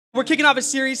We're kicking off a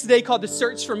series today called The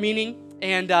Search for Meaning,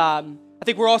 and I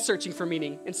think we're all searching for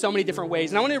meaning in so many different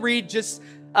ways. And I want to read just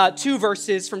two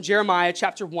verses from Jeremiah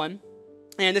chapter 1,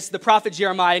 and this is the prophet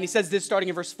Jeremiah, and he says this starting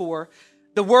in verse 4.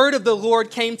 The word of the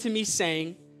Lord came to me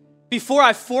saying, before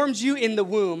I formed you in the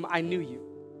womb, I knew you.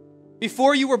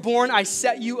 Before you were born, I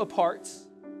set you apart,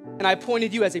 and I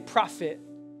appointed you as a prophet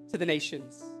to the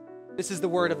nations. This is the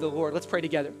word of the Lord. Let's pray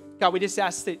together. God, we just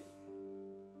ask that,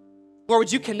 Lord,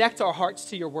 would you connect our hearts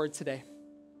to your word today?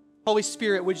 Holy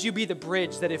Spirit, would you be the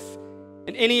bridge that if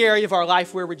in any area of our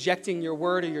life we're rejecting your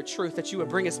word or your truth, that you would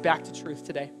bring us back to truth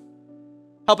today.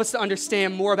 Help us to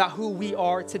understand more about who we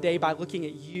are today by looking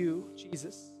at you,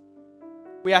 Jesus.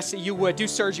 We ask that you would do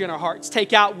surgery in our hearts,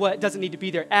 take out what doesn't need to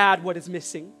be there, add what is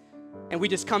missing. And we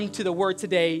just come to the word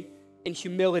today in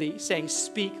humility, saying,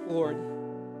 speak, Lord,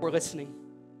 we're listening.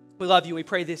 We love you. We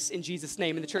pray this in Jesus'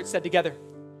 name. And the church said together,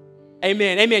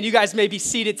 amen. Amen. You guys may be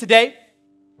seated today.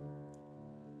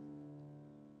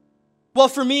 Well,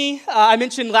 for me, I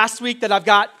mentioned last week that I've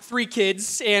got 3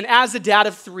 kids. And as a dad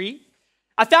of 3,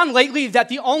 I found lately that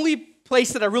the only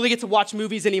place that I really get to watch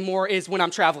movies anymore is when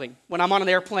I'm traveling, when I'm on an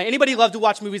airplane. Anybody love to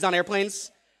watch movies on airplanes?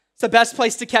 It's the best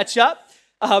place to catch up.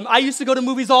 I used to go to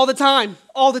movies all the time.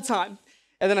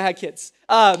 And then I had kids.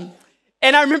 And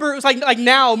I remember it was like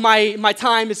now my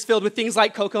time is filled with things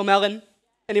like Coco Melon.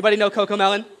 Anybody know Coco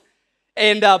Melon?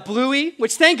 And Bluey,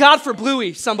 which thank God for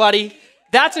Bluey, somebody.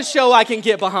 That's a show I can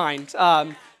get behind.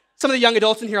 Some of the young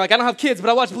adults in here are like, I don't have kids, but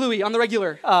I watch Bluey on the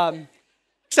regular.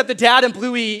 Except the dad in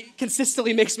Bluey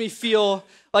consistently makes me feel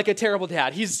like a terrible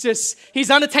dad. He's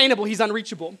unattainable, he's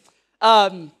unreachable.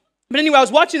 But anyway, I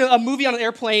was watching a movie on an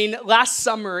airplane last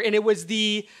summer, and it was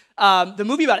the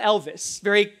movie about Elvis,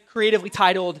 very creatively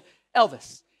titled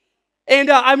Elvis. And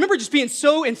I remember just being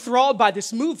so enthralled by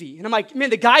this movie. And I'm like, man,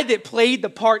 the guy that played the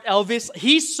part Elvis,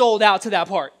 he sold out to that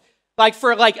part. Like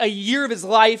for like a year of his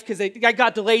life, because the guy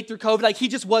got delayed through COVID. Like he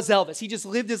just was Elvis. He just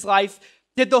lived his life,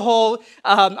 did the whole,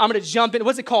 I'm going to jump in.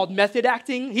 What's it called? Method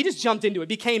acting. He just jumped into it,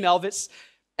 became Elvis.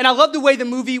 And I love the way the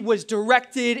movie was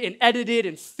directed and edited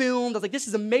and filmed. I was like, this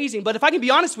is amazing. But if I can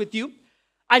be honest with you,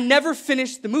 I never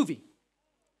finished the movie.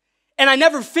 And I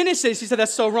never finished it. She said,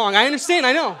 that's so wrong. I understand,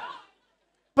 I know.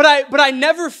 But I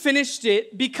never finished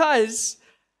it because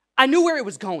I knew where it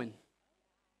was going.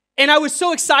 And I was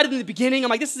so excited in the beginning. I'm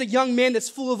like, this is a young man that's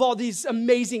full of all these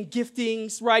amazing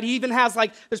giftings, right? He even has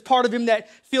there's part of him that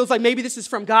feels like maybe this is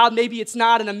from God, maybe it's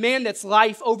not. And a man that's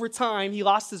life over time, he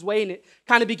lost his way and it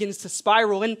kind of begins to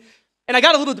spiral. And I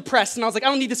got a little depressed and I was like, I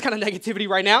don't need this kind of negativity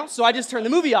right now. So I just turned the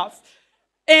movie off.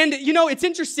 And you know, it's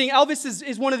interesting. Elvis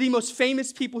is one of the most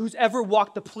famous people who's ever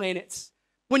walked the planet.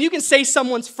 When you can say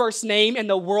someone's first name and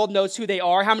the world knows who they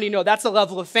are, how many know that's a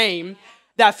level of fame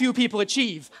that few people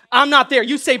achieve? I'm not there.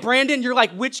 You say Brandon, you're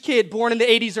like, which kid born in the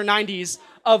 80s or 90s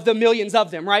of the millions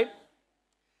of them, right?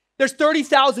 There's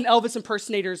 30,000 Elvis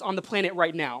impersonators on the planet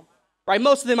right now, right?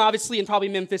 Most of them obviously in probably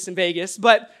Memphis and Vegas,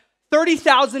 but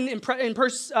 30,000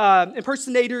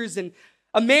 impersonators and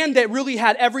a man that really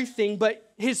had everything,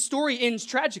 but his story ends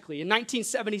tragically. In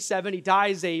 1977, he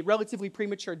dies a relatively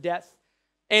premature death.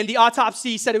 And the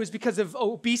autopsy said it was because of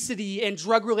obesity and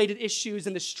drug-related issues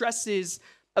and the stresses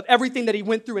of everything that he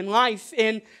went through in life.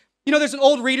 And, you know, there's an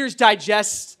old Reader's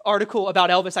Digest article about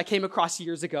Elvis I came across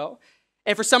years ago.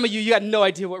 And for some of you, you had no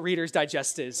idea what Reader's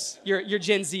Digest is. Your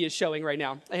Gen Z is showing right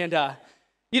now. And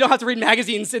you don't have to read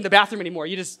magazines in the bathroom anymore.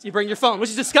 You bring your phone,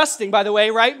 which is disgusting, by the way,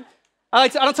 right? I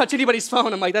don't touch anybody's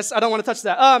phone. I'm like, I don't want to touch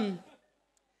that.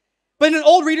 But in an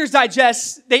old Reader's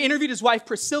Digest, they interviewed his wife,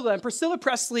 Priscilla, and Priscilla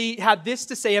Presley had this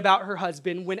to say about her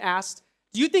husband when asked,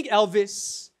 do you think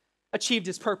Elvis achieved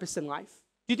his purpose in life?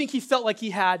 Do you think he felt like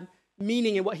he had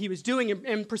meaning in what he was doing?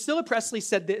 And Priscilla Presley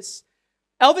said this,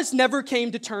 Elvis never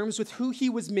came to terms with who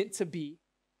he was meant to be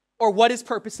or what his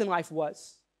purpose in life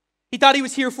was. He thought he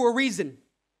was here for a reason,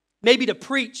 maybe to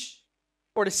preach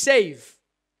or to save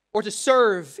or to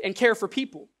serve and care for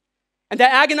people. And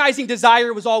that agonizing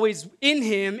desire was always in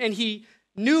him, and he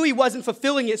knew he wasn't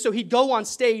fulfilling it, so he'd go on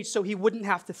stage so he wouldn't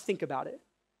have to think about it.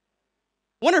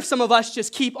 I wonder if some of us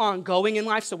just keep on going in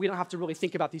life so we don't have to really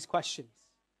think about these questions.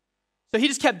 So he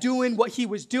just kept doing what he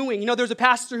was doing. You know, there's a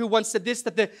pastor who once said this,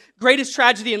 that the greatest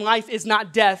tragedy in life is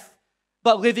not death,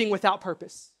 but living without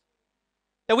purpose.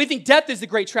 That we think death is the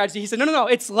great tragedy. He said, no,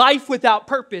 it's life without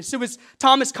purpose. It was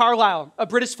Thomas Carlyle, a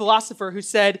British philosopher, who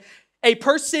said, a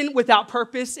person without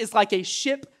purpose is like a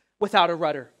ship without a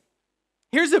rudder.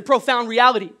 Here's a profound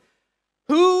reality.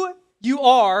 Who you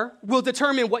are will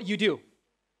determine what you do.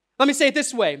 Let me say it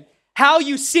this way. How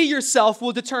you see yourself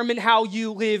will determine how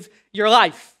you live your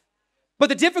life. But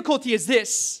the difficulty is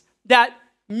this, that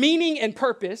meaning and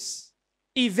purpose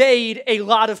evade a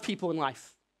lot of people in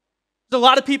life. There's a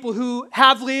lot of people who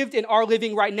have lived and are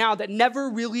living right now that never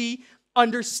really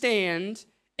understand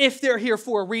if they're here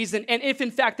for a reason, and if in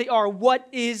fact they are, what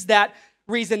is that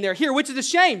reason they're here, which is a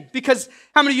shame, because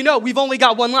how many of you know we've only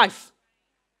got one life,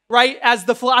 right? As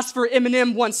the philosopher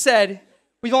Eminem once said,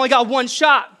 we've only got one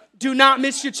shot. Do not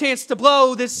miss your chance to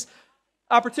blow this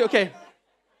opportunity. Okay,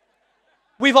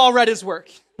 we've all read his work.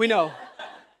 We know.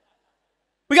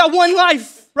 We got one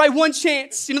life, right? One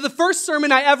chance. You know, the first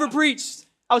sermon I ever preached,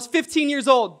 I was 15 years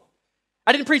old.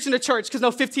 I didn't preach in a church because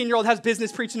no 15-year-old has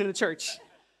business preaching in a church.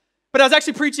 But I was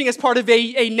actually preaching as part of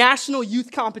a national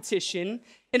youth competition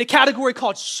in a category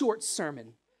called short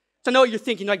sermon. So I know what you're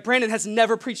thinking, like Brandon has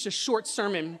never preached a short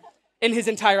sermon in his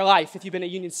entire life if you've been at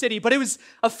Union City. But it was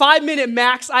a 5-minute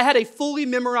max. I had a fully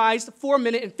memorized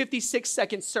 4-minute and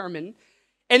 56-second sermon.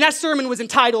 And that sermon was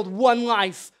entitled, One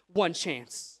Life, One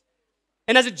Chance.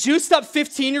 And as a juiced up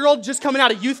 15-year-old just coming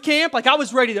out of youth camp, like I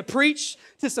was ready to preach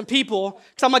to some people.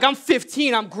 Because I'm like, I'm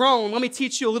 15, I'm grown. Let me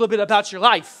teach you a little bit about your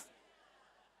life.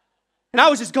 And I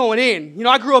was just going in. You know,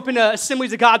 I grew up in an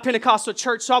Assemblies of God Pentecostal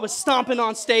church, so I was stomping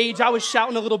on stage. I was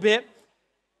shouting a little bit.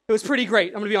 It was pretty great,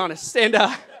 I'm going to be honest.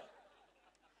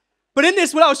 But in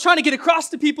this, what I was trying to get across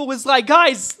to people was like,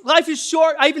 guys, life is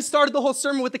short. I even started the whole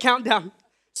sermon with the countdown.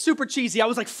 Super cheesy. I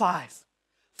was like 5,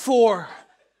 4,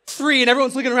 3, and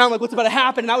everyone's looking around like, what's about to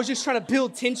happen? And I was just trying to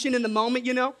build tension in the moment,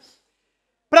 you know?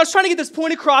 But I was trying to get this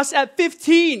point across at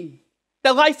 15,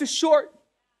 that life is short.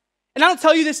 And I don't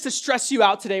tell you this to stress you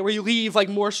out today, where you leave like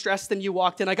more stressed than you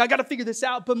walked in. Like, I got to figure this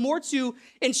out, but more to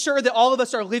ensure that all of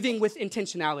us are living with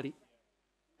intentionality.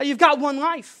 That you've got one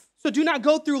life. So do not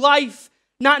go through life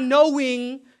not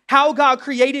knowing how God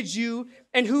created you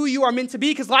and who you are meant to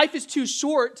be, because life is too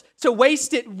short to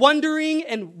waste it wondering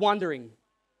and wandering,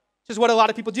 which is what a lot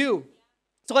of people do.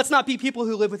 So let's not be people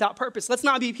who live without purpose. Let's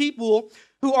not be people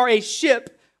who are a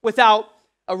ship without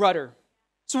a rudder.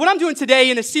 So what I'm doing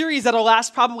today in a series that'll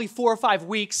last probably 4 or 5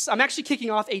 weeks, I'm actually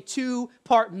kicking off a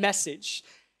 2-part message.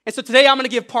 And so today I'm going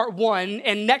to give part 1,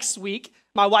 and next week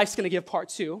my wife's going to give part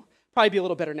 2. Probably be a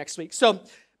little better next week.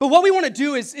 But what we want to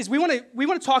do is we want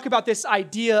to talk about this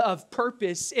idea of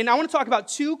purpose, and I want to talk about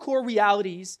 2 core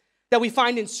realities that we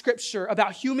find in Scripture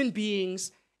about human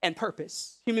beings and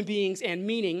purpose, human beings and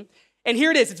meaning. And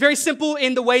here it is. It's very simple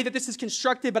in the way that this is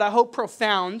constructed, but I hope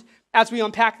profound as we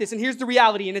unpack this. And here's the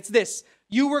reality, and it's this.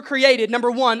 You were created, number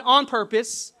 1, on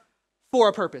purpose, for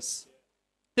a purpose.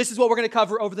 This is what we're going to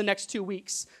cover over the next 2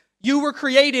 weeks. You were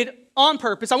created on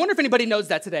purpose. I wonder if anybody knows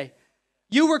that today.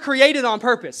 You were created on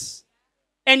purpose.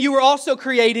 And you were also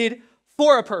created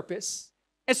for a purpose.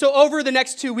 And so over the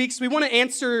next 2 weeks, we want to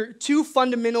answer 2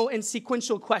 fundamental and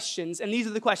sequential questions. And these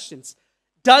are the questions.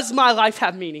 Does my life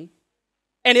have meaning?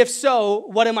 And if so,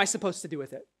 what am I supposed to do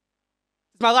with it?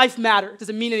 Does my life matter? Does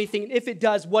it mean anything? And if it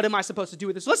does, what am I supposed to do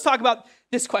with it? So let's talk about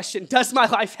this question. Does my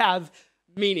life have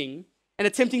meaning? And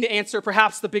attempting to answer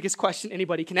perhaps the biggest question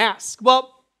anybody can ask.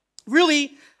 Well,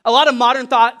 really, a lot of modern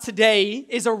thought today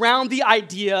is around the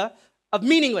idea of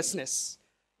meaninglessness.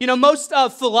 You know, most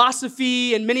of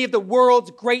philosophy and many of the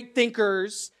world's great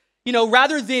thinkers, you know,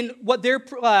 rather than what they're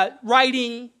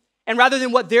writing and rather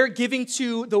than what they're giving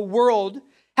to the world,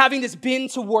 having this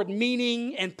bend toward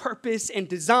meaning and purpose and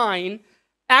design,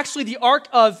 actually, the arc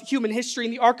of human history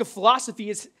and the arc of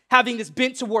philosophy is having this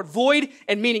bent toward void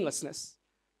and meaninglessness,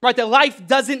 right? That life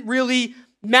doesn't really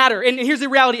matter. And here's the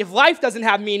reality. If life doesn't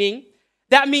have meaning,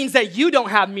 that means that you don't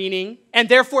have meaning, and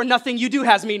therefore nothing you do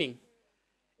has meaning.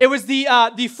 It was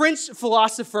the French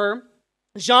philosopher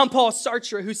Jean-Paul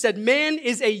Sartre who said, man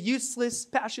is a useless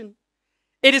passion.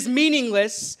 It is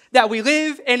meaningless that we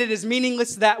live, and it is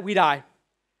meaningless that we die.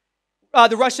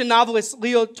 The Russian novelist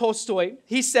Leo Tolstoy,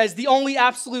 he says, the only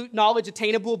absolute knowledge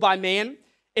attainable by man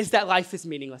is that life is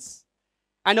meaningless.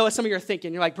 I know what some of you are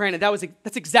thinking. You're like, Brandon,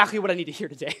 that's exactly what I need to hear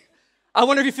today. I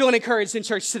wonder if you're feeling encouraged in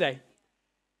church today.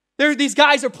 These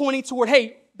guys are pointing toward,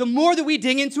 hey, the more that we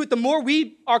dig into it, the more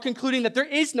we are concluding that there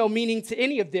is no meaning to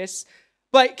any of this.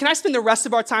 But can I spend the rest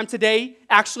of our time today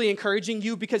actually encouraging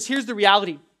you? Because here's the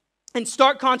reality. In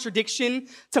stark contradiction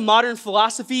to modern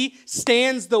philosophy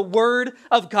stands the Word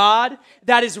of God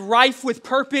that is rife with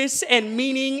purpose and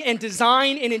meaning and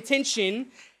design and intention.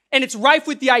 And it's rife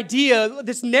with the idea,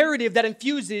 this narrative that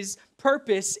infuses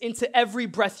purpose into every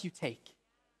breath you take.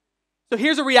 So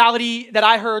here's a reality that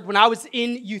I heard when I was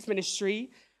in youth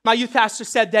ministry. My youth pastor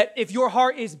said that if your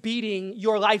heart is beating,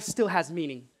 your life still has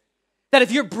meaning. That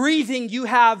if you're breathing, you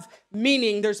have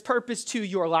meaning. There's purpose to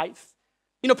your life.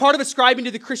 You know, part of ascribing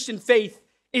to the Christian faith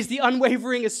is the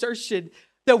unwavering assertion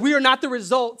that we are not the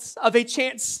results of a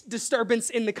chance disturbance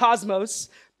in the cosmos,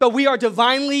 but we are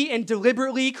divinely and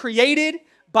deliberately created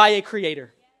by a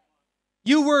creator.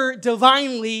 You were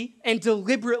divinely and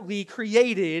deliberately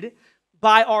created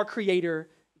by our creator,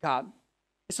 God.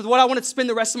 So what I want to spend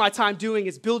the rest of my time doing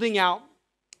is building out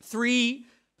 3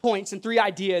 points and 3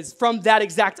 ideas from that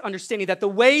exact understanding that the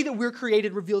way that we're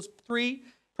created reveals 3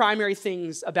 primary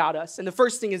things about us. And the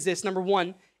first thing is this. Number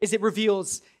 1 is it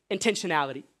reveals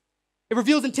intentionality. It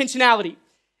reveals intentionality.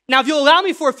 Now, if you'll allow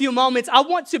me for a few moments, I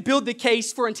want to build the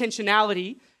case for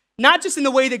intentionality, not just in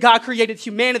the way that God created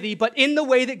humanity, but in the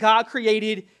way that God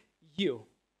created you.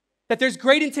 That there's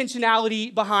great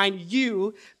intentionality behind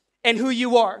you and who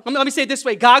you are. Let me say it this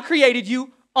way. God created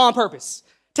you on purpose.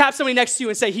 Tap somebody next to you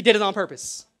and say, he did it on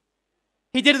purpose.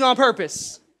 He did it on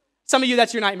purpose. Some of you,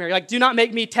 that's your nightmare. You're like, do not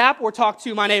make me tap or talk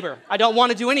to my neighbor. I don't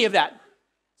want to do any of that.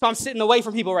 So I'm sitting away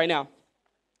from people right now.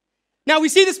 Now, we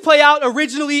see this play out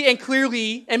originally and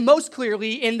clearly, and most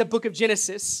clearly, in the book of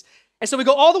Genesis. And so we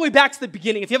go all the way back to the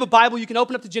beginning. If you have a Bible, you can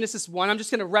open up to Genesis 1. I'm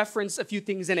just going to reference a few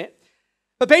things in it.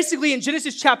 But basically, in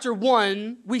Genesis chapter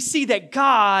 1, we see that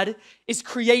God is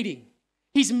creating.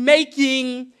 He's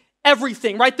making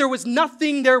everything, right? There was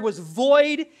nothing, there was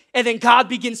void, and then God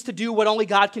begins to do what only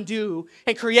God can do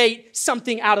and create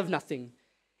something out of nothing.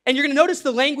 And you're going to notice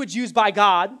the language used by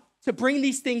God to bring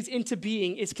these things into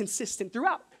being is consistent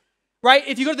throughout, right?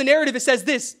 If you go to the narrative, it says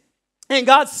this, and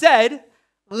God said,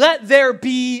 let there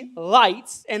be light,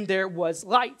 and there was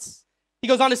light. He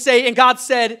goes on to say, and God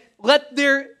said, let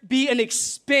there be an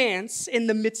expanse in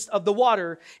the midst of the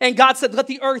water. And God said, let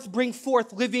the earth bring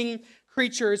forth living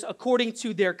creatures according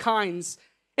to their kinds.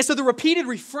 And so the repeated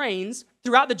refrains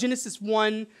throughout the Genesis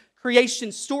 1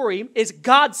 creation story is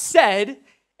God said,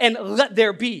 and let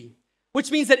there be, which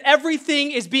means that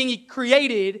everything is being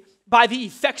created by the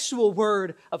effectual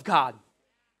word of God,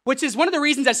 which is one of the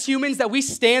reasons as humans that we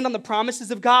stand on the promises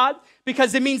of God,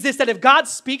 because it means this, that if God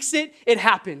speaks it, it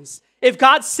happens. If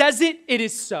God says it, it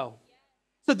is so.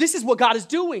 So this is what God is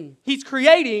doing. He's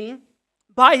creating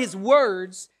by his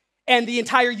words, and the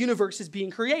entire universe is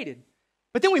being created.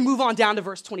 But then we move on down to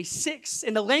verse 26,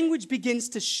 and the language begins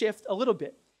to shift a little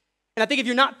bit. And I think if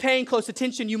you're not paying close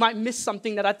attention, you might miss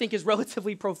something that I think is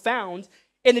relatively profound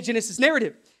in the Genesis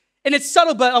narrative. And it's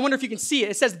subtle, but I wonder if you can see it.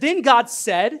 It says, then God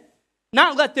said,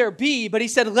 not let there be, but he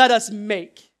said, let us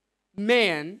make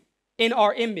man in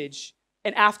our image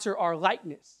and after our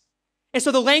likeness. And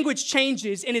so the language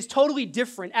changes and is totally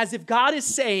different, as if God is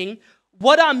saying,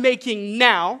 what I'm making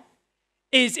now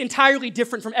is entirely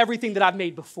different from everything that I've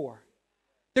made before.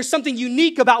 There's something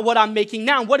unique about what I'm making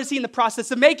now. And what is he in the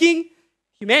process of making?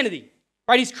 Humanity,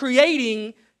 right? He's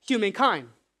creating humankind.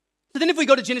 So then if we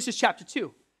go to Genesis chapter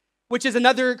 2, which is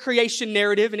another creation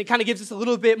narrative, and it kind of gives us a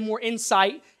little bit more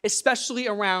insight, especially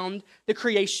around the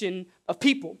creation of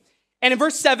people. And in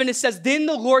verse 7, it says, then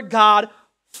the Lord God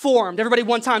formed. Everybody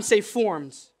one time say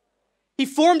formed. He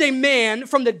formed a man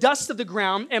from the dust of the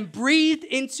ground and breathed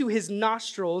into his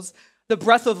nostrils the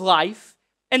breath of life,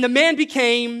 and the man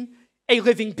became a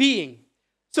living being.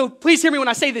 So please hear me when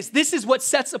I say this. This is what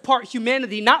sets apart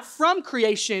humanity, not from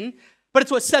creation, but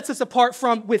it's what sets us apart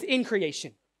from within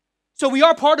creation. So we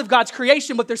are part of God's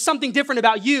creation, but there's something different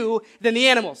about you than the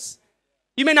animals.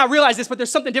 You may not realize this, but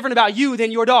there's something different about you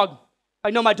than your dog. I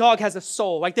know my dog has a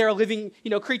soul, like they're a living,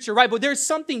 creature, right? But there's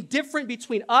something different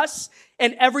between us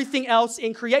and everything else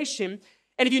in creation.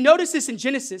 And if you notice this in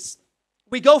Genesis,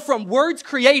 we go from words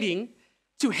creating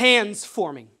to hands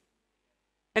forming.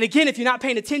 And again, if you're not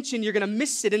paying attention, you're going to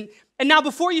miss it. And now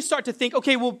before you start to think,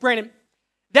 okay, well, Brandon,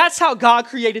 that's how God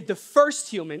created the first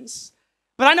humans,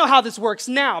 but I know how this works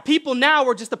now. People now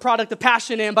are just a product of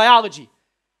passion and biology,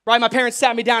 right? My parents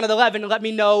sat me down at 11 and let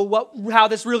me know how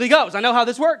this really goes. I know how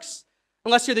this works.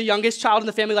 Unless you're the youngest child in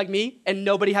the family like me and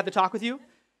nobody had to talk with you.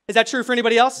 Is that true for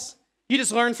anybody else? You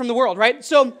just learn from the world, right?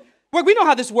 So we know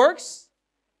how this works.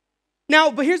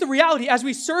 Now, but here's the reality. As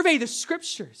we survey the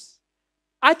scriptures,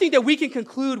 I think that we can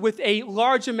conclude with a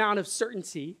large amount of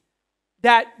certainty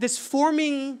that this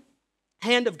forming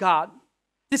hand of God,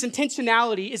 this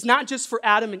intentionality is not just for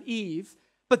Adam and Eve,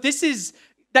 but this is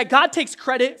that God takes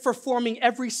credit for forming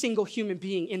every single human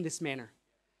being in this manner.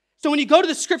 So when you go to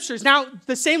the scriptures, now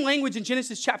the same language in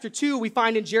Genesis chapter 2 we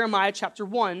find in Jeremiah chapter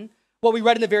 1, what we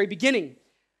read in the very beginning.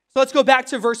 So let's go back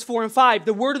to verse 4 and 5.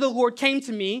 The word of the Lord came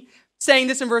to me, saying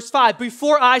this in verse 5,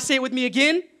 before I, say it with me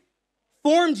again,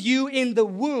 formed you in the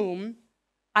womb,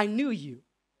 I knew you.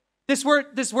 This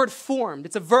word formed,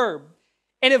 it's a verb.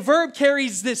 And a verb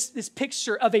carries this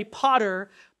picture of a potter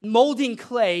molding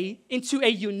clay into a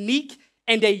unique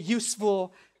and a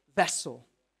useful vessel.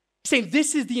 Saying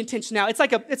this is the intentionality.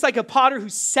 It's like a potter who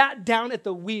sat down at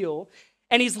the wheel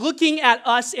And he's looking at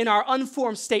us in our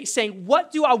unformed state saying,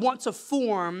 what do I want to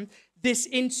form this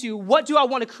into? What do I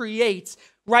want to create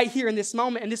right here in this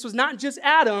moment? And this was not just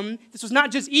Adam. This was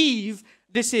not just Eve.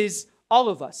 This is all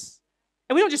of us.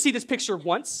 And we don't just see this picture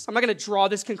once. I'm not going to draw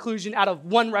this conclusion out of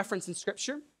one reference in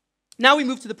Scripture. Now we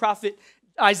move to the prophet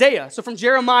Isaiah. So from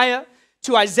Jeremiah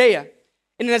to Isaiah.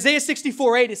 And in Isaiah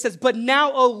 64:8, it says, but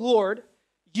now, O Lord,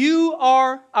 you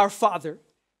are our Father.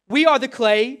 We are the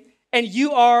clay, and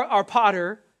you are our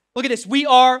potter. Look at this. We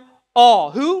are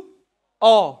all. Who?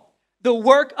 All. The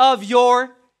work of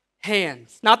your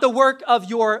hands. Not the work of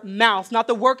your mouth. Not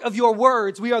the work of your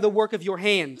words. We are the work of your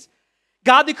hands.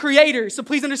 God the Creator, so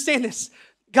please understand this.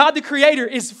 God the Creator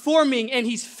is forming, and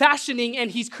he's fashioning,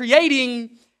 and he's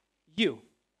creating you.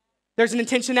 There's an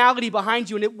intentionality behind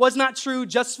you, and it was not true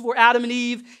just for Adam and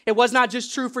Eve. It was not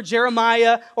just true for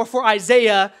Jeremiah or for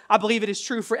Isaiah. I believe it is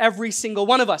true for every single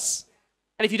one of us.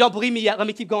 And if you don't believe me yet, let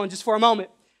me keep going just for a moment.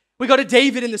 We go to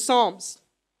David in the Psalms.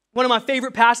 One of my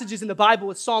favorite passages in the Bible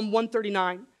is Psalm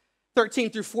 139, 13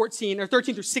 through 14, or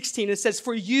 13 through 16. It says,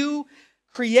 for you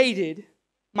created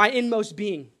my inmost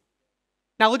being.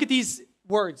 Now look at these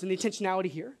words and the intentionality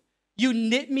here. You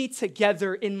knit me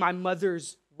together in my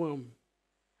mother's womb.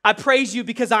 I praise you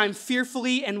because I am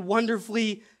fearfully and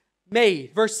wonderfully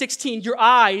made. Verse 16, your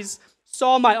eyes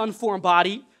saw my unformed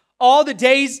body. All the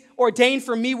days ordained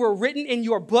for me were written in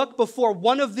your book before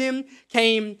one of them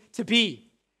came to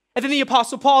be. And then the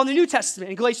Apostle Paul in the New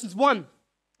Testament, in Galatians 1,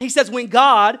 he says, when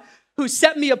God, who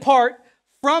set me apart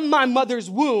from my mother's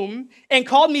womb and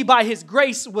called me by his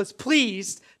grace, was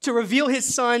pleased to reveal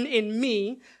his Son in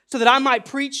me so that I might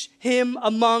preach him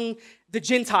among the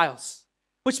Gentiles.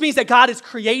 Which means that God is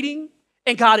creating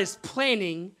and God is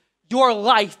planning your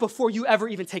life before you ever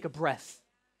even take a breath.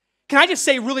 Can I just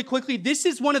say really quickly, this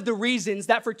is one of the reasons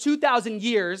that for 2,000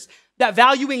 years, that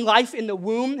valuing life in the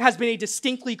womb has been a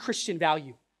distinctly Christian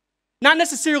value. Not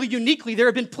necessarily uniquely. There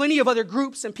have been plenty of other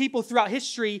groups and people throughout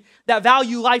history that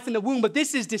value life in the womb, but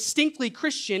this is distinctly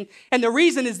Christian. And the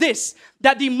reason is this,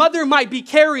 that the mother might be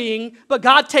carrying, but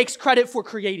God takes credit for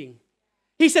creating.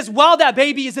 He says, while that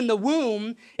baby is in the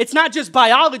womb, it's not just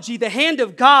biology. The hand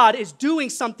of God is doing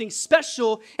something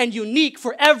special and unique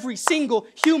for every single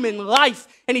human life.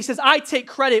 And he says, I take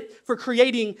credit for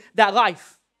creating that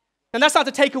life. And that's not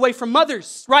to take away from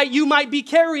mothers, right? You might be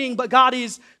carrying, but God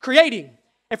is creating.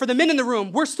 And for the men in the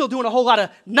room, we're still doing a whole lot of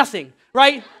nothing,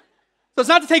 right? So it's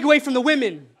not to take away from the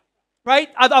women, right?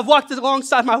 I've walked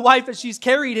alongside my wife as she's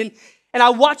carried, and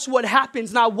I watch what happens,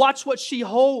 and I watch what she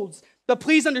holds. But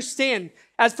please understand,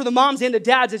 as for the moms and the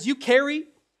dads, as you carry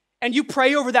and you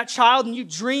pray over that child and you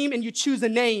dream and you choose a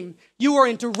name, you are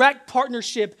in direct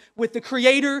partnership with the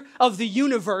creator of the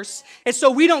universe. And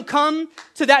so we don't come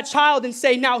to that child and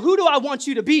say, now, who do I want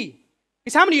you to be?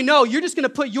 Because how many of you know you're just going to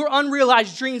put your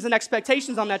unrealized dreams and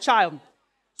expectations on that child?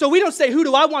 So we don't say, who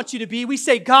do I want you to be? We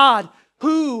say, God,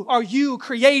 who are you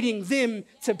creating them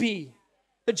to be?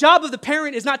 The job of the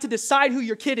parent is not to decide who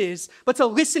your kid is, but to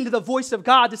listen to the voice of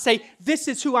God to say, this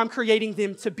is who I'm creating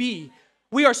them to be.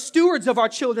 We are stewards of our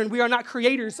children. We are not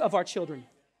creators of our children.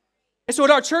 And so at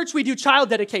our church, we do child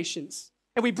dedications.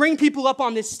 And we bring people up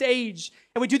on this stage,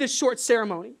 and we do this short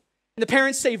ceremony. And the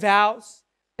parents say vows,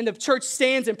 and the church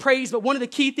stands and prays. But one of the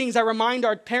key things I remind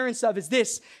our parents of is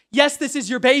this. Yes, this is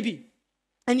your baby.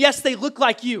 And yes, they look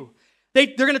like you.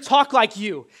 They're going to talk like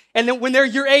you. And then when they're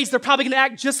your age, they're probably going to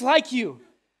act just like you.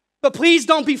 But please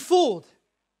don't be fooled.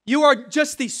 You are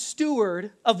just the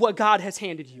steward of what God has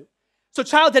handed you. So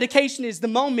child dedication is the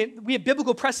moment. We have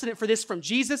biblical precedent for this from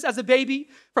Jesus as a baby,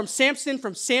 from Samson,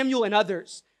 from Samuel, and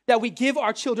others, that we give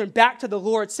our children back to the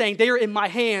Lord saying, they are in my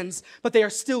hands, but they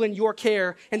are still in your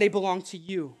care and they belong to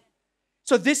you.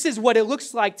 So this is what it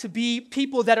looks like to be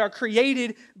people that are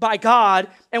created by God,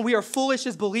 and we are foolish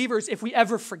as believers if we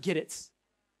ever forget it.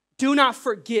 Do not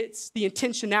forget the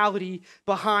intentionality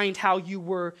behind how you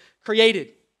were created.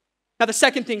 Now, the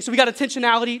second thing, so we got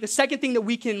intentionality. The second thing that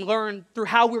we can learn through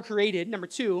how we're created, number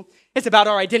 2, is about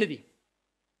our identity.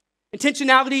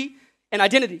 Intentionality and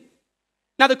identity.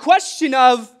 Now, the question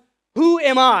of who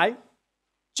am I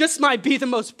just might be the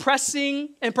most pressing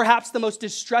and perhaps the most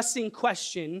distressing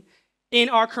question in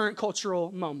our current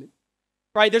cultural moment,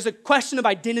 right? There's a question of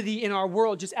identity in our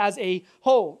world just as a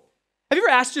whole. Have you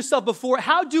ever asked yourself before,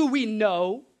 how do we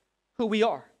know who we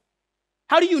are?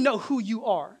 How do you know who you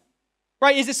are?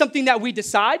 Right? Is it something that we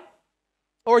decide?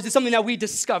 Or is it something that we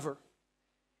discover?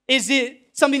 Is it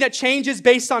something that changes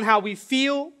based on how we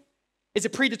feel? Is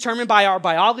it predetermined by our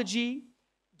biology?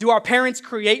 Do our parents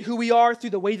create who we are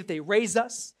through the way that they raise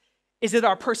us? Is it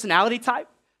our personality type?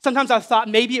 Sometimes I've thought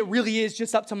maybe it really is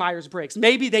just up to Myers-Briggs.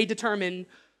 Maybe they determine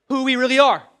who we really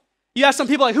are. You ask some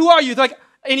people, like, who are you? They're like,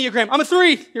 Enneagram. I'm a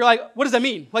 3. You're like, what does that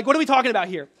mean? Like, what are we talking about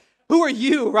here? Who are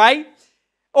you, right?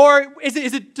 Or is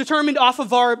it determined off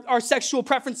of our sexual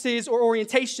preferences or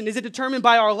orientation? Is it determined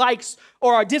by our likes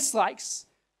or our dislikes?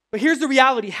 But here's the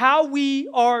reality. How we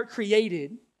are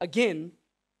created, again,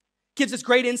 gives us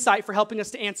great insight for helping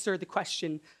us to answer the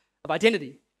question of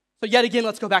identity. So yet again,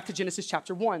 let's go back to Genesis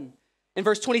chapter 1. In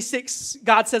verse 26,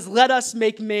 God says, let us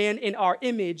make man in our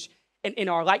image and in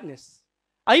our likeness.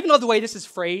 I even love the way this is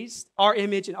phrased, our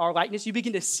image and our likeness. You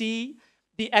begin to see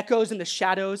the echoes and the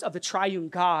shadows of the triune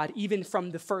God, even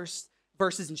from the first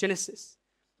verses in Genesis.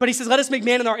 But he says, let us make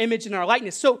man in our image and our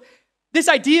likeness. So this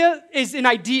idea is an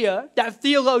idea that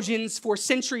theologians for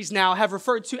centuries now have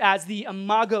referred to as the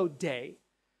Imago Dei,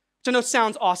 which I know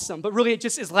sounds awesome, but really it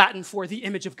just is Latin for the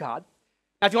image of God.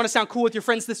 Now, if you want to sound cool with your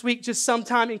friends this week, just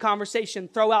sometime in conversation,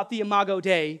 throw out the Imago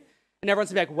Dei, and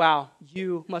everyone's going to be like, wow,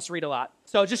 you must read a lot.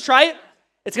 So just try it.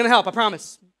 It's going to help, I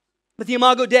promise. But the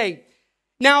Imago Dei.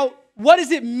 Now, what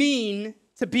does it mean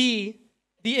to be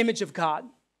the image of God?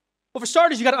 Well, for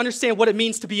starters, you got to understand what it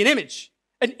means to be an image.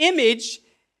 An image,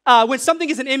 when something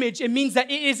is an image, it means that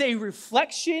it is a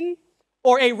reflection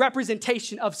or a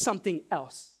representation of something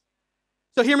else.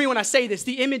 So hear me when I say this.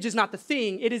 The image is not the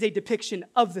thing. It is a depiction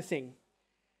of the thing.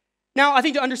 Now, I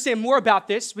think to understand more about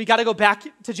this, we got to go back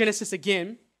to Genesis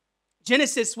again.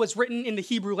 Genesis was written in the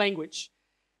Hebrew language.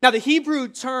 Now, the Hebrew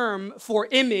term for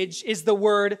image is the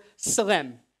word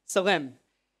selem.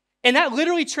 And that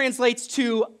literally translates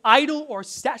to idol or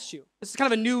statue. This is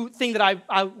kind of a new thing that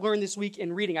I learned this week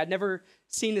in reading. I'd never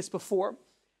seen this before.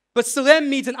 But selem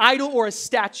means an idol or a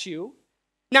statue.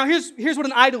 Now, here's what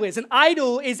an idol is. An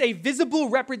idol is a visible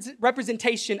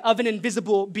representation of an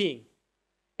invisible being.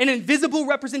 A visible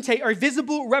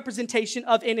representation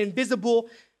of an invisible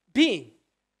being.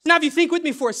 So now if you think with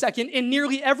me for a second, in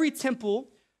nearly every temple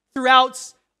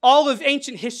throughout all of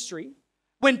ancient history,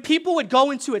 when people would go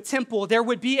into a temple, there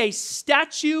would be a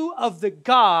statue of the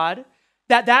god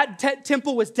that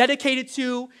temple was dedicated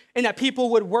to and that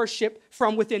people would worship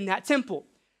from within that temple.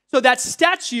 So that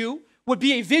statue would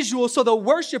be a visual so the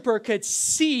worshiper could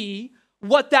see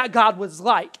what that god was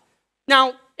like.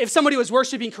 Now, if somebody was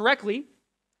worshiping correctly,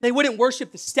 they wouldn't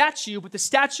worship the statue, but the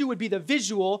statue would be the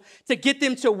visual to get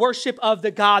them to worship of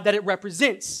the God that it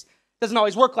represents. Doesn't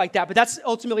always work like that, but that's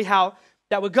ultimately how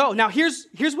that would go. Now, here's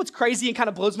what's crazy and kind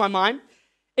of blows my mind,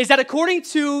 is that according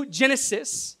to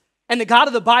Genesis and the God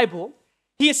of the Bible,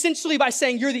 he essentially, by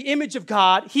saying you're the image of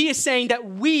God, he is saying that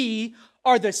we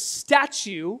are the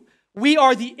statue, we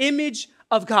are the image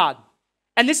of God.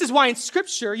 And this is why in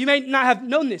Scripture, you may not have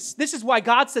known this, this is why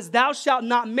God says, thou shalt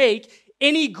not make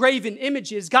any graven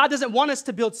images. God doesn't want us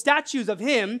to build statues of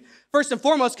him, first and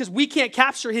foremost, because we can't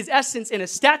capture his essence in a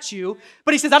statue.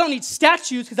 But he says, I don't need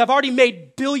statues because I've already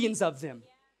made billions of them.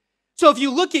 So if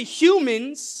you look at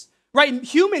humans, right,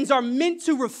 humans are meant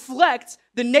to reflect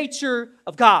the nature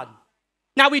of God.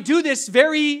 Now, we do this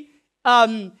very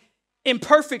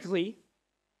imperfectly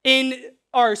in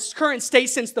our current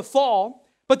state since the fall,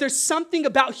 but there's something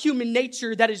about human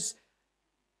nature that is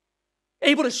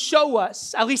able to show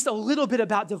us at least a little bit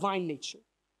about divine nature.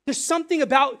 There's something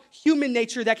about human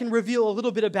nature that can reveal a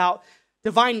little bit about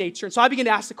divine nature. And so I begin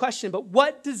to ask the question, but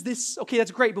what does this, okay, that's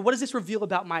great, but what does this reveal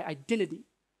about my identity?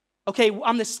 Okay,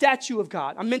 I'm the statue of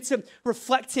God. I'm meant to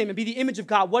reflect him and be the image of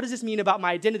God. What does this mean about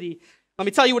my identity? Let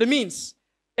me tell you what it means.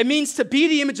 It means to be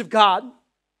the image of God.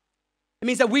 It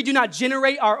means that we do not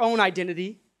generate our own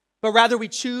identity, but rather we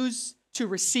choose to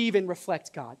receive and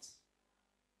reflect God's.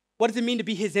 What does it mean to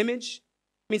be his image?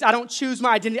 Means I don't choose my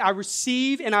identity. I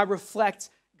receive and I reflect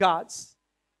God's.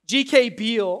 G.K.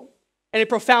 Beale, in a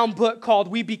profound book called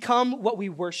We Become What We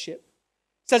Worship,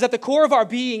 says at the core of our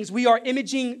beings, we are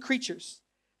imaging creatures.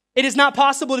 It is not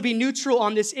possible to be neutral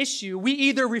on this issue. We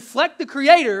either reflect the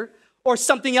Creator or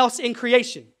something else in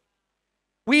creation.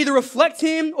 We either reflect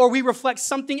him or we reflect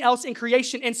something else in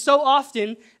creation. And so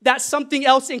often, that something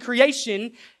else in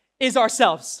creation is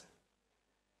ourselves.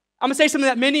 I'm going to say something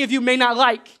that many of you may not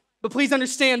like. But please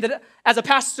understand that as a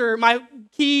pastor, my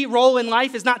key role in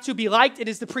life is not to be liked, it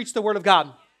is to preach the word of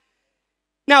God.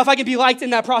 Now, if I can be liked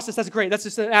in that process, that's great. That's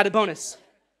just an added bonus.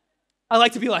 I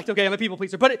like to be liked, okay? I'm a people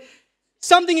pleaser. But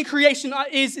something in creation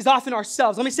is often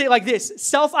ourselves. Let me say it like this.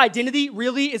 Self-identity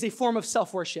really is a form of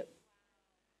self-worship.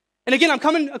 And again, I'm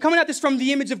coming at this from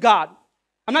the image of God.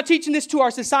 I'm not teaching this to our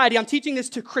society. I'm teaching this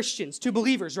to Christians, to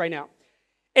believers right now.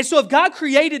 And so if God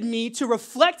created me to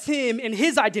reflect him in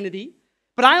his identity,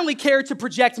 but I only care to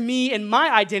project me and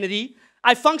my identity,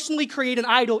 I functionally create an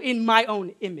idol in my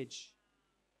own image.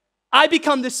 I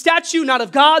become the statue, not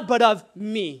of God, but of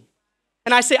me.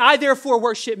 And I say, I therefore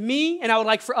worship me, and I would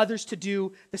like for others to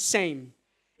do the same.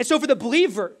 And so for the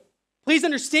believer, please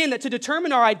understand that to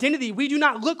determine our identity, we do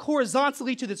not look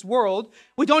horizontally to this world.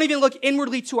 We don't even look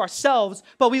inwardly to ourselves,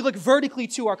 but we look vertically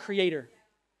to our Creator.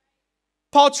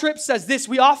 Paul Tripp says this: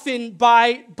 we often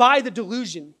buy the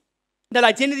delusion that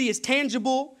identity is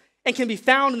tangible and can be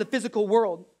found in the physical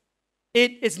world.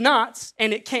 It is not,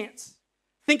 and it can't.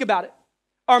 Think about it.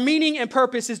 Our meaning and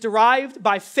purpose is derived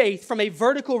by faith from a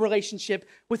vertical relationship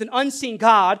with an unseen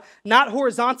God, not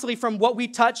horizontally from what we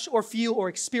touch or feel or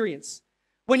experience.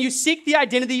 When you seek the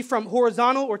identity from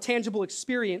horizontal or tangible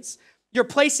experience, you're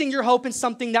placing your hope in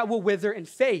something that will wither and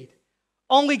fade.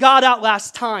 Only God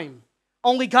outlasts time.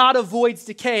 Only God avoids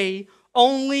decay.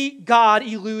 Only God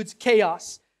eludes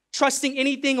chaos. Trusting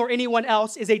anything or anyone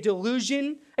else is a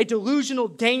delusion, a delusional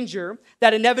danger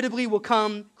that inevitably will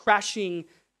come crashing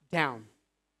down.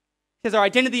 Because our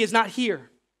identity is not here.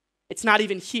 It's not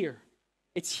even here.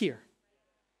 It's here.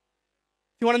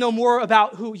 If you want to know more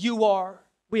about who you are,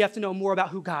 we have to know more about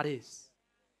who God is.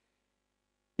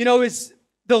 You know, is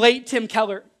the late Tim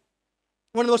Keller,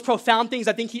 one of the most profound things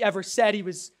I think he ever said. He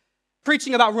was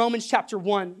preaching about Romans chapter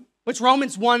 1, which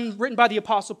Romans 1, written by the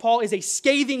Apostle Paul, is a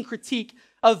scathing critique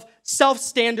of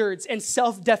self-standards and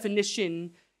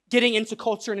self-definition getting into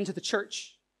culture and into the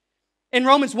church. In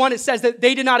Romans 1, it says that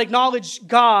they did not acknowledge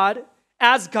God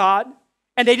as God,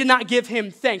 and they did not give him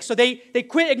thanks. So they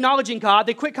quit acknowledging God,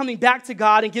 they quit coming back to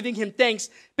God and giving him thanks,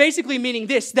 basically meaning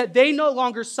this, that they no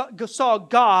longer saw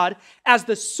God as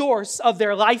the source of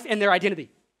their life and their identity.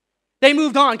 They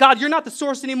moved on. God, you're not the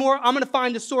source anymore. I'm going to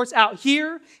find the source out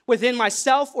here within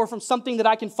myself or from something that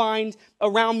I can find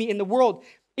around me in the world.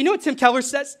 You know what Tim Keller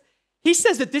says? He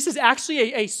says that this is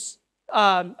actually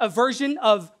a version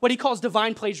of what he calls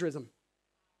divine plagiarism.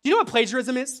 Do you know what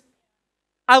plagiarism is?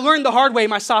 I learned the hard way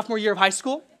my sophomore year of high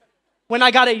school when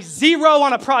I got a 0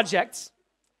 on a project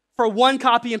for one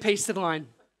copy and pasted line.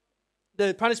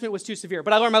 The punishment was too severe,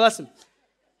 but I learned my lesson.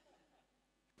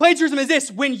 Plagiarism is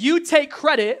this: when you take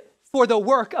credit for the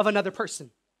work of another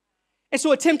person. And so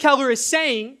what Tim Keller is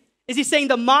saying is he's saying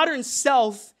the modern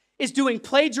self is doing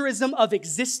plagiarism of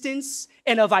existence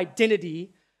and of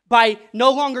identity by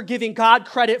no longer giving God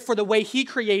credit for the way he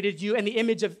created you and the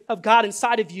image of God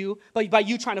inside of you, but by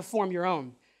you trying to form your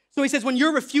own. So he says, when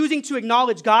you're refusing to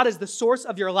acknowledge God as the source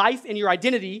of your life and your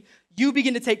identity, you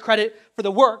begin to take credit for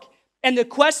the work. And the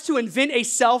quest to invent a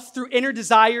self through inner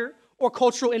desire or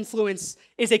cultural influence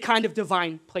is a kind of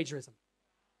divine plagiarism.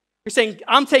 You're saying,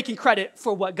 I'm taking credit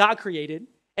for what God created,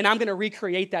 and I'm going to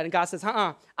recreate that. And God says,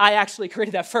 I actually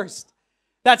created that first.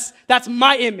 That's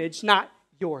my image, not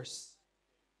yours.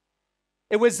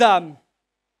 It was, I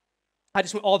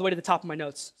just went all the way to the top of my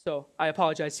notes, so I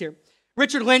apologize here.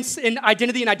 Richard Lentz in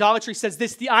Identity and Idolatry says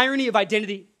this: the irony of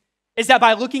identity is that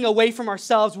by looking away from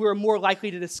ourselves, we are more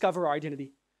likely to discover our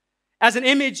identity. As an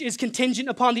image is contingent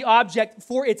upon the object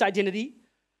for its identity,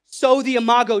 so the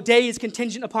imago Dei is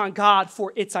contingent upon God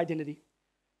for its identity.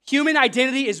 Human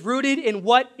identity is rooted in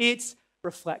what it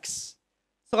reflects.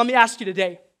 So let me ask you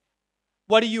today,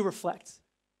 what do you reflect?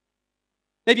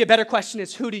 Maybe a better question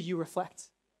is, who do you reflect?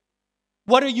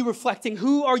 What are you reflecting?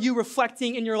 Who are you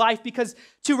reflecting in your life? Because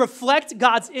to reflect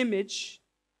God's image,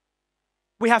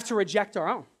 we have to reject our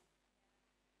own.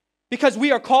 Because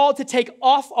we are called to take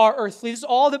off our earthly. This is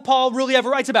all that Paul really ever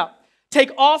writes about.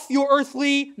 Take off your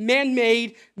earthly,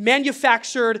 man-made,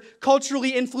 manufactured, culturally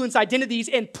influenced identities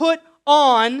and put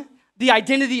on the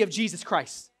identity of Jesus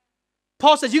Christ.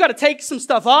 Paul says you got to take some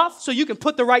stuff off so you can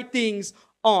put the right things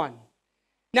on.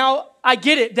 Now, I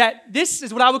get it that this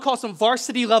is what I would call some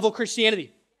varsity level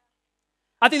Christianity.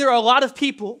 I think there are a lot of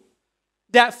people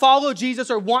that follow Jesus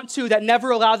or want to that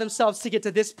never allow themselves to get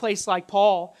to this place like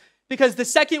Paul. Because the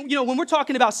second, when we're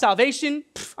talking about salvation,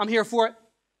 I'm here for it.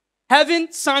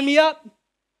 Heaven, sign me up.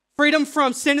 Freedom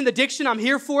from sin and addiction, I'm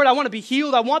here for it. I want to be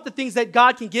healed. I want the things that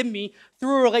God can give me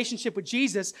through a relationship with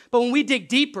Jesus. But when we dig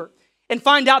deeper and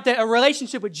find out that a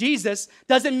relationship with Jesus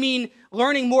doesn't mean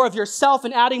learning more of yourself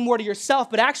and adding more to yourself,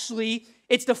 but actually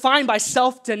it's defined by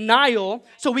self-denial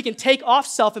so we can take off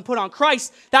self and put on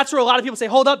Christ. That's where a lot of people say,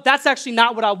 hold up, that's actually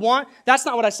not what I want. That's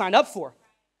not what I signed up for.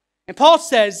 And Paul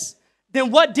says,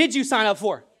 then what did you sign up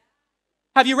for?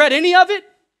 Have you read any of it?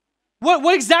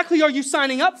 What exactly are you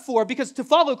signing up for? Because to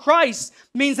follow Christ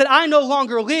means that I no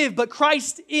longer live, but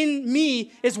Christ in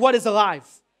me is what is alive.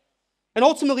 And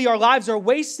ultimately, our lives are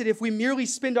wasted if we merely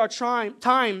spend our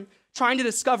time trying to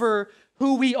discover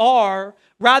who we are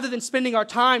rather than spending our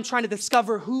time trying to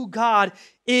discover who God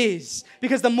is.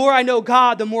 Because the more I know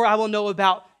God, the more I will know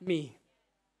about me.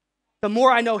 The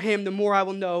more I know him, the more I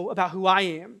will know about who I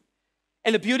am.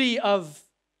 And the beauty of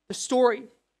the story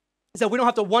is that we don't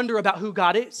have to wonder about who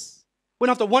God is. We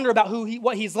don't have to wonder about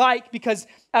what he's like, because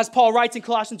as Paul writes in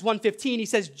Colossians 1:15, he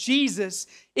says, Jesus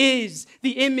is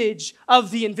the image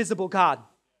of the invisible God.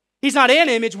 He's not an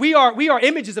image. We are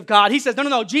images of God. He says,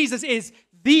 no, Jesus is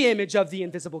the image of the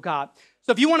invisible God.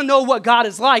 So if you want to know what God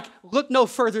is like, look no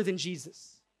further than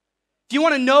Jesus. If you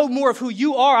want to know more of who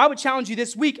you are, I would challenge you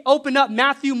this week, open up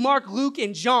Matthew, Mark, Luke,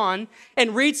 and John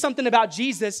and read something about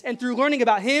Jesus. And through learning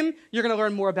about him, you're going to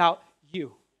learn more about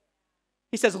you.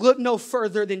 He says, look no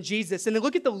further than Jesus. And then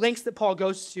look at the lengths that Paul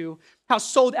goes to, how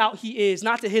sold out he is,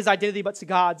 not to his identity, but to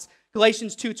God's.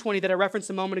 Galatians 2:20 that I referenced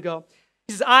a moment ago.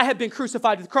 He says, I have been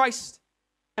crucified with Christ.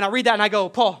 And I read that and I go,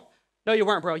 Paul, no, you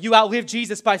weren't, bro. You outlived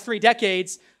Jesus by 3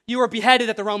 decades. You were beheaded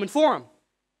at the Roman Forum.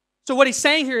 So what he's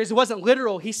saying here is it wasn't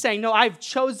literal. He's saying, no, I've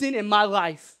chosen in my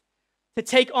life to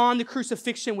take on the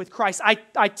crucifixion with Christ.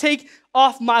 I take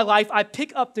off my life. I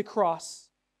pick up the cross.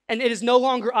 And it is no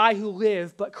longer I who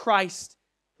live, but Christ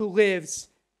who lives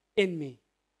in me.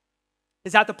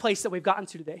 Is that the place that we've gotten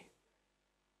to today?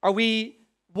 Are we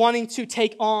wanting to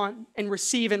take on and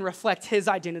receive and reflect his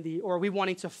identity, or are we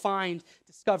wanting to find,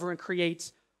 discover, and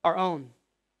create our own?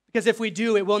 Because if we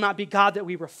do, it will not be God that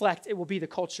we reflect, it will be the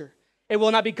culture. It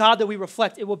will not be God that we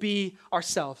reflect, it will be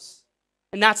ourselves.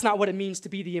 And that's not what it means to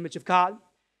be the image of God.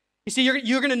 You see,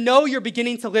 you're going to know you're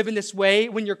beginning to live in this way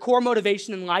when your core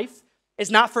motivation in life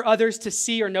is not for others to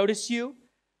see or notice you,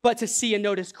 but to see and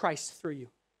notice Christ through you.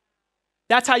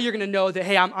 That's how you're going to know that,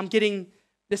 hey, I'm getting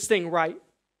this thing right.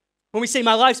 When we say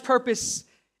my life's purpose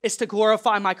is to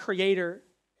glorify my Creator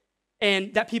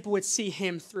and that people would see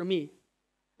him through me.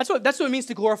 That's what it means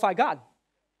to glorify God.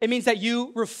 It means that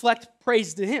you reflect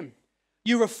praise to him.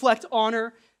 You reflect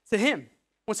honor to him.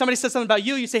 When somebody says something about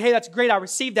you, you say, hey, that's great, I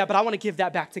received that, but I want to give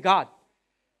that back to God.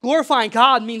 Glorifying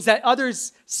God means that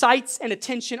others' sights and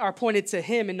attention are pointed to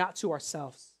him and not to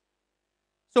ourselves.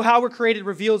 So how we're created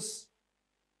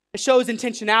it shows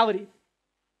intentionality.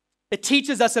 It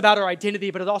teaches us about our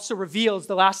identity, but it also reveals,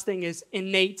 the last thing is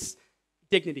innate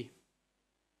dignity.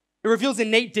 It reveals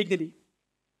innate dignity.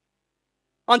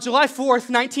 On July 4th,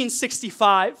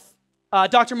 1965,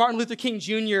 Dr. Martin Luther King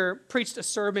Jr. preached a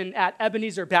sermon at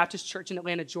Ebenezer Baptist Church in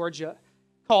Atlanta, Georgia,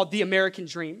 called The American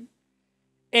Dream.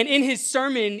 And in his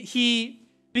sermon, he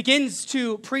begins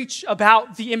to preach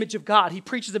about the image of God. He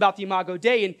preaches about the Imago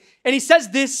Dei, and he says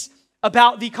this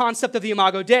about the concept of the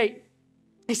Imago Dei.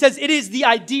 He says, it is the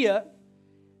idea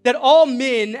that all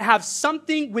men have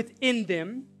something within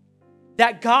them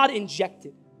that God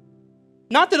injected.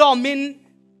 Not that all men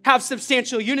have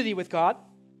substantial unity with God,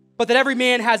 but that every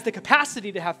man has the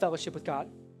capacity to have fellowship with God.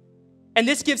 And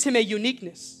this gives him a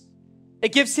uniqueness.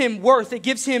 It gives him worth. It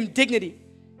gives him dignity.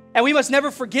 And we must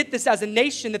never forget this as a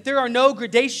nation, that there are no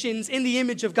gradations in the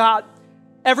image of God.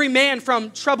 Every man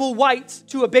from treble white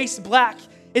to a base black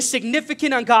is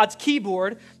significant on God's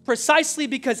keyboard precisely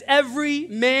because every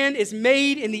man is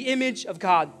made in the image of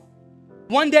God.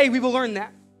 One day we will learn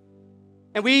that.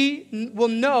 And we will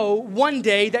know one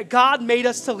day that God made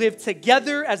us to live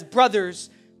together as brothers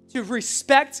to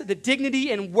respect the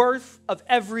dignity and worth of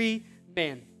every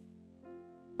man.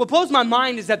 What blows my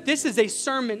mind is that this is a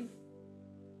sermon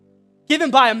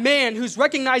given by a man who's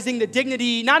recognizing the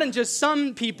dignity not in just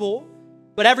some people,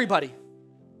 but everybody.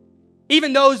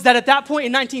 Even those that at that point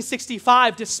in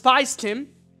 1965 despised him,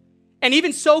 and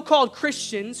even so-called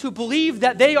Christians who believe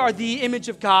that they are the image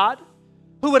of God,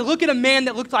 who would look at a man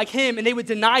that looked like him and they would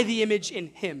deny the image in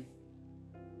him.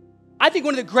 I think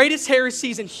one of the greatest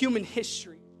heresies in human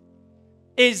history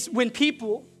is when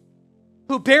people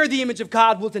who bear the image of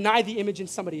God will deny the image in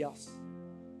somebody else.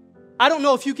 I don't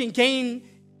know if you can get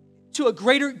to a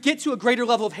greater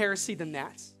level of heresy than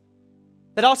that.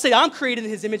 That I'll say I'm created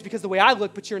in his image because of the way I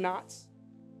look, but you're not.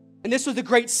 And this was the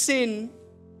great sin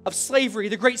of slavery,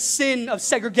 the great sin of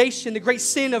segregation, the great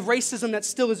sin of racism that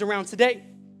still is around today,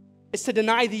 is to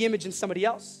deny the image in somebody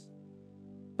else.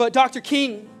 But Dr.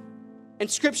 King and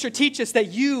Scripture teach us that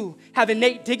you have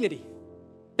innate dignity,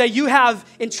 that you have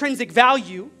intrinsic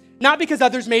value, not because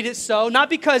others made it so, not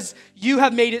because you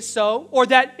have made it so, or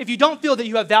that if you don't feel that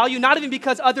you have value, not even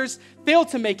because others failed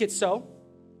to make it so,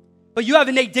 but you have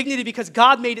innate dignity because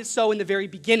God made it so in the very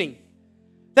beginning.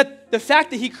 That the fact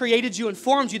that he created you and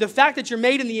formed you, the fact that you're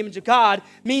made in the image of God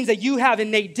means that you have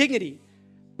innate dignity.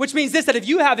 Which means this, that if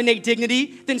you have innate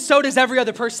dignity, then so does every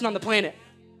other person on the planet.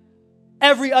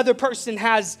 Every other person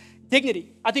has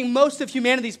dignity. I think most of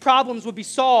humanity's problems would be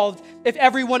solved if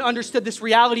everyone understood this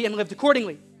reality and lived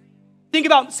accordingly. Think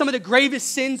about some of the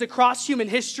gravest sins across human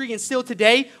history and still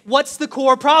today. What's the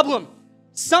core problem?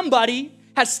 Somebody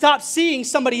has stopped seeing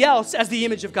somebody else as the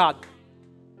image of God.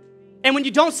 And when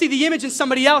you don't see the image in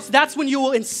somebody else, that's when you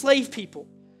will enslave people.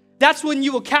 That's when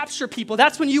you will capture people.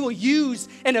 That's when you will use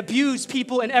and abuse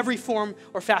people in every form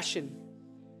or fashion.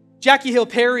 Jackie Hill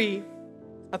Perry,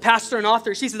 a pastor and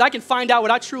author, she says, I can find out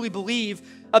what I truly believe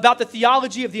about the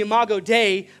theology of the Imago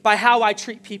Dei by how I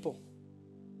treat people.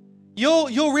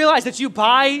 You'll realize that you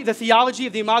buy the theology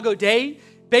of the Imago Dei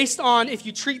based on if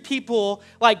you treat people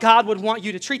like God would want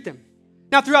you to treat them.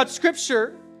 Now, throughout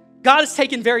Scripture, God has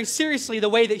taken very seriously the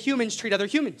way that humans treat other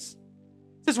humans.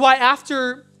 This is why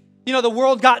after, the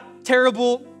world got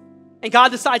terrible and God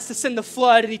decides to send the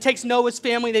flood and he takes Noah's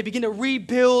family, they begin to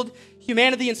rebuild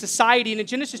humanity and society. And in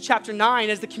Genesis chapter 9,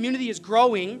 as the community is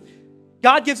growing,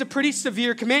 God gives a pretty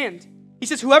severe command. He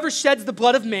says, whoever sheds the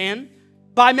blood of man,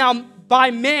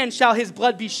 by man shall his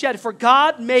blood be shed, for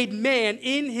God made man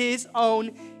in his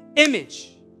own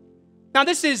image. Now,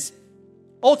 this is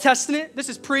Old Testament. This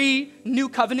is pre-New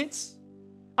Covenants.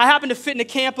 I happen to fit in a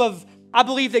camp of, I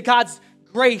believe that God's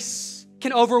grace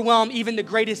can overwhelm even the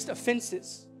greatest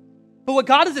offenses. But what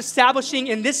God is establishing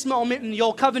in this moment in the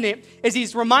Old Covenant is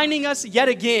he's reminding us yet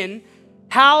again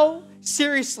how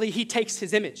seriously he takes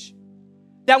his image.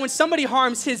 That when somebody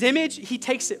harms his image, he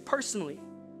takes it personally.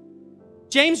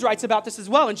 James writes about this as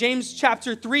well. In James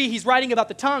chapter 3, he's writing about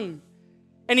the tongue.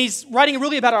 And he's writing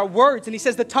really about our words. And he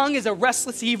says the tongue is a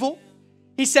restless evil.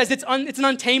 He says it's an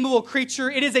untamable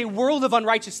creature. It is a world of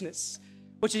unrighteousness.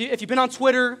 Which if you've been on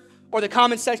Twitter or the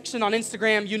comment section on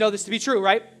Instagram, you know this to be true,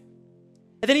 right?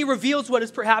 And then he reveals what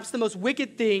is perhaps the most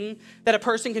wicked thing that a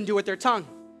person can do with their tongue.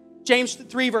 James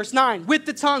 3 verse 9, with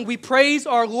the tongue we praise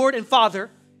our Lord and Father,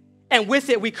 and with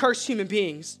it we curse human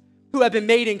beings who have been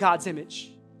made in God's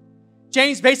image.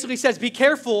 James basically says, be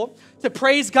careful to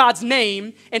praise God's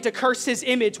name and to curse his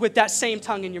image with that same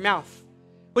tongue in your mouth.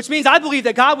 Which means I believe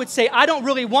that God would say, I don't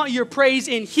really want your praise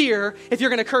in here if you're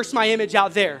going to curse my image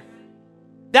out there.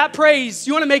 That praise,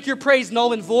 you want to make your praise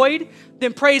null and void,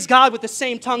 then praise God with the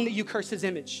same tongue that you curse his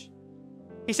image.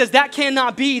 He says that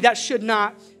cannot be, that should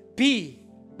not be.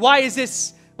 Why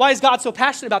is God so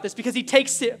passionate about this? Because he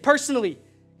takes it personally.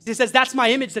 He says, that's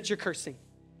my image that you're cursing.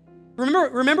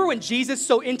 Remember when Jesus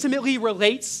so intimately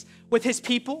relates with his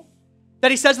people?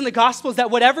 That he says in the Gospels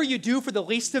that whatever you do for the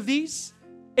least of these,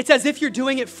 it's as if you're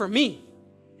doing it for me.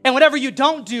 And whatever you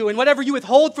don't do and whatever you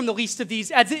withhold from the least of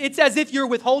these, it's as if you're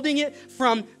withholding it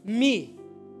from me.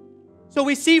 So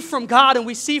we see from God and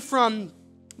we see from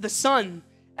the Son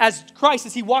as Christ,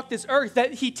 as he walked this earth,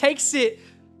 that he takes it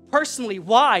personally.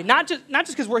 Why? Not just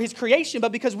because we're his creation,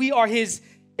 but because we are his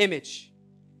image.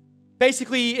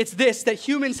 Basically, it's this, that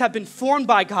humans have been formed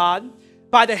by God,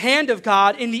 by the hand of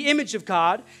God, in the image of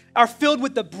God, are filled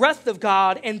with the breath of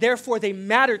God, and therefore they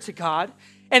matter to God.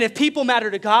 And if people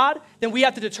matter to God, then we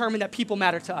have to determine that people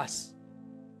matter to us.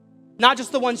 Not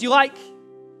just the ones you like,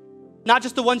 not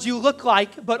just the ones you look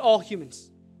like, but all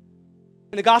humans.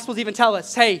 And the Gospels even tell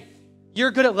us, hey,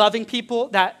 you're good at loving people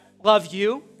that love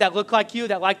you, that look like you,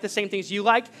 that like the same things you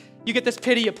like. You get this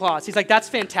pity applause. He's like, that's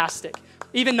fantastic.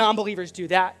 Even non-believers do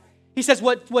that. He says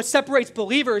what separates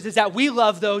believers is that we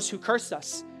love those who curse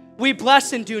us. We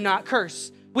bless and do not curse.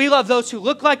 We love those who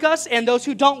look like us and those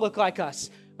who don't look like us.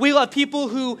 We love people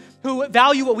who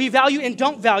value what we value and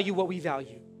don't value what we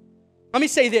value. Let me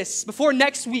say this. Before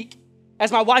next week,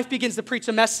 as my wife begins to preach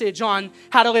a message on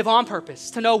how to live on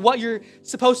purpose, to know what you're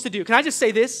supposed to do, can I just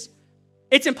say this?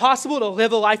 It's impossible to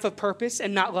live a life of purpose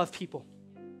and not love people.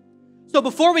 So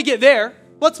before we get there,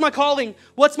 what's my calling?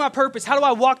 What's my purpose? How do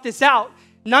I walk this out?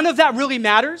 None of that really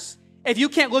matters if you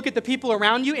can't look at the people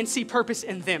around you and see purpose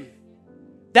in them.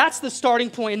 That's the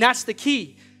starting point, and that's the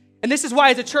key. And this is why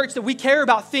as a church that we care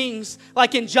about things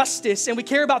like injustice, and we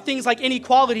care about things like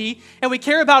inequality, and we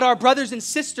care about our brothers and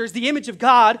sisters, the image of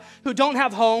God, who don't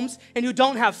have homes and who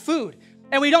don't have food.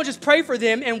 And we don't just pray for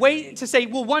them and wait to say,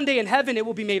 well, one day in heaven it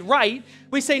will be made right.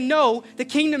 We say, no, the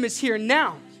kingdom is here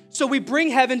now. So we bring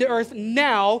heaven to earth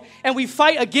now, and we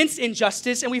fight against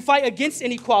injustice, and we fight against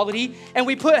inequality, and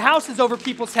we put houses over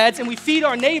people's heads, and we feed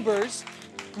our neighbors.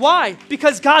 Why?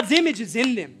 Because God's image is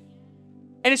in them.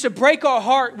 And it should break our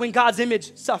heart when God's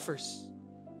image suffers.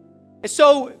 And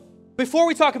so before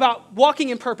we talk about walking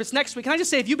in purpose next week, can I just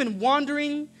say, if you've been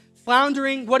wandering,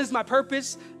 floundering, what is my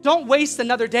purpose? Don't waste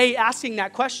another day asking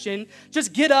that question.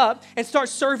 Just get up and start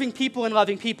serving people and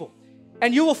loving people.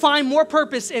 And you will find more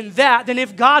purpose in that than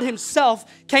if God himself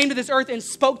came to this earth and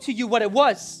spoke to you what it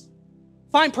was.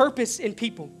 Find purpose in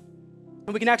people.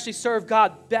 And we can actually serve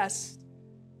God best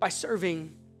by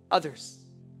serving others.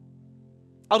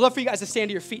 I would love for you guys to stand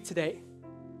to your feet today.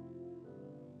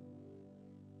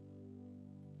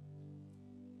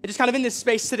 And just kind of in this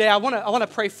space today, I want to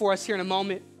pray for us here in a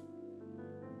moment.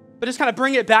 But just kind of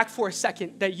bring it back for a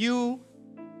second that you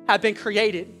have been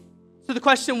created. So the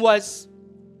question was,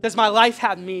 Does my life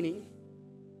have meaning?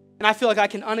 And I feel like I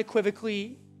can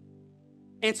unequivocally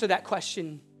answer that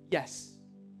question, yes.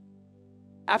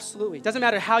 Absolutely. It doesn't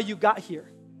matter how you got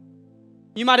here.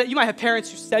 You might have parents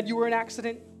who said you were an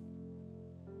accident.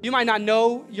 You might not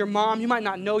know your mom. You might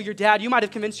not know your dad. You might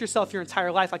have convinced yourself your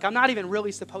entire life, like, I'm not even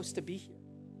really supposed to be here.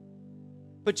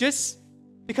 But just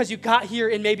because you got here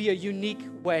in maybe a unique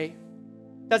way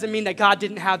doesn't mean that God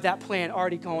didn't have that plan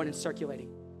already going and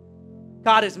circulating.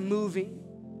 God is moving.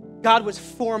 God was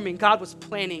forming. God was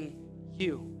planning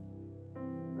you.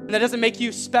 And that doesn't make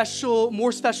you special,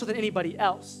 more special than anybody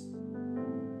else.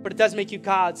 But it does make you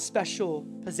God's special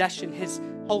possession, his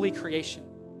holy creation.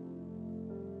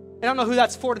 I don't know who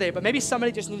that's for today, but maybe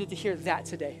somebody just needed to hear that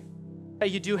today,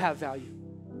 that you do have value,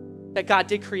 that God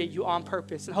did create you on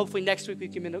purpose. And hopefully next week we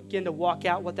can begin to walk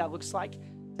out what that looks like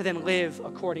to then live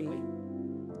accordingly.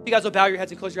 If you guys will bow your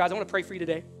heads and close your eyes, I want to pray for you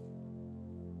today.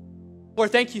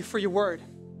 Lord, thank you for your word.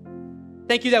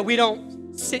 Thank you that we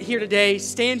don't sit here today,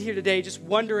 stand here today, just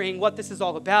wondering what this is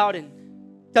all about and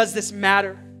does this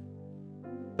matter?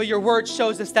 But your word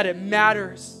shows us that it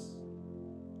matters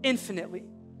infinitely.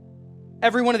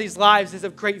 Every one of these lives is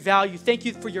of great value. Thank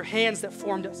you for your hands that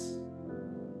formed us.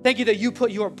 Thank you that you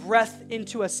put your breath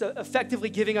into us, effectively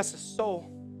giving us a soul.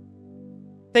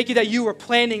 Thank you that you were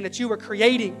planning, that you were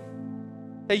creating,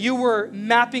 that you were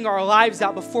mapping our lives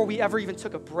out before we ever even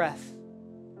took a breath.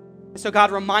 And so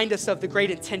God, remind us of the great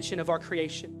intention of our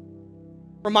creation.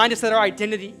 Remind us that our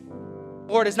identity,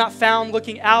 Lord, is not found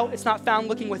looking out, it's not found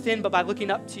looking within, but by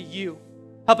looking up to you.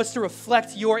 Help us to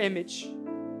reflect your image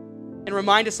and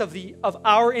remind us of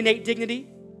our innate dignity,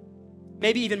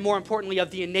 maybe even more importantly,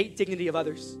 of the innate dignity of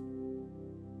others.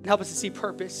 And help us to see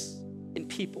purpose in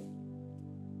people.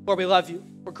 Lord, we love you.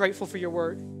 We're grateful for your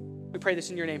word. We pray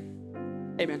this in your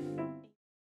name. Amen.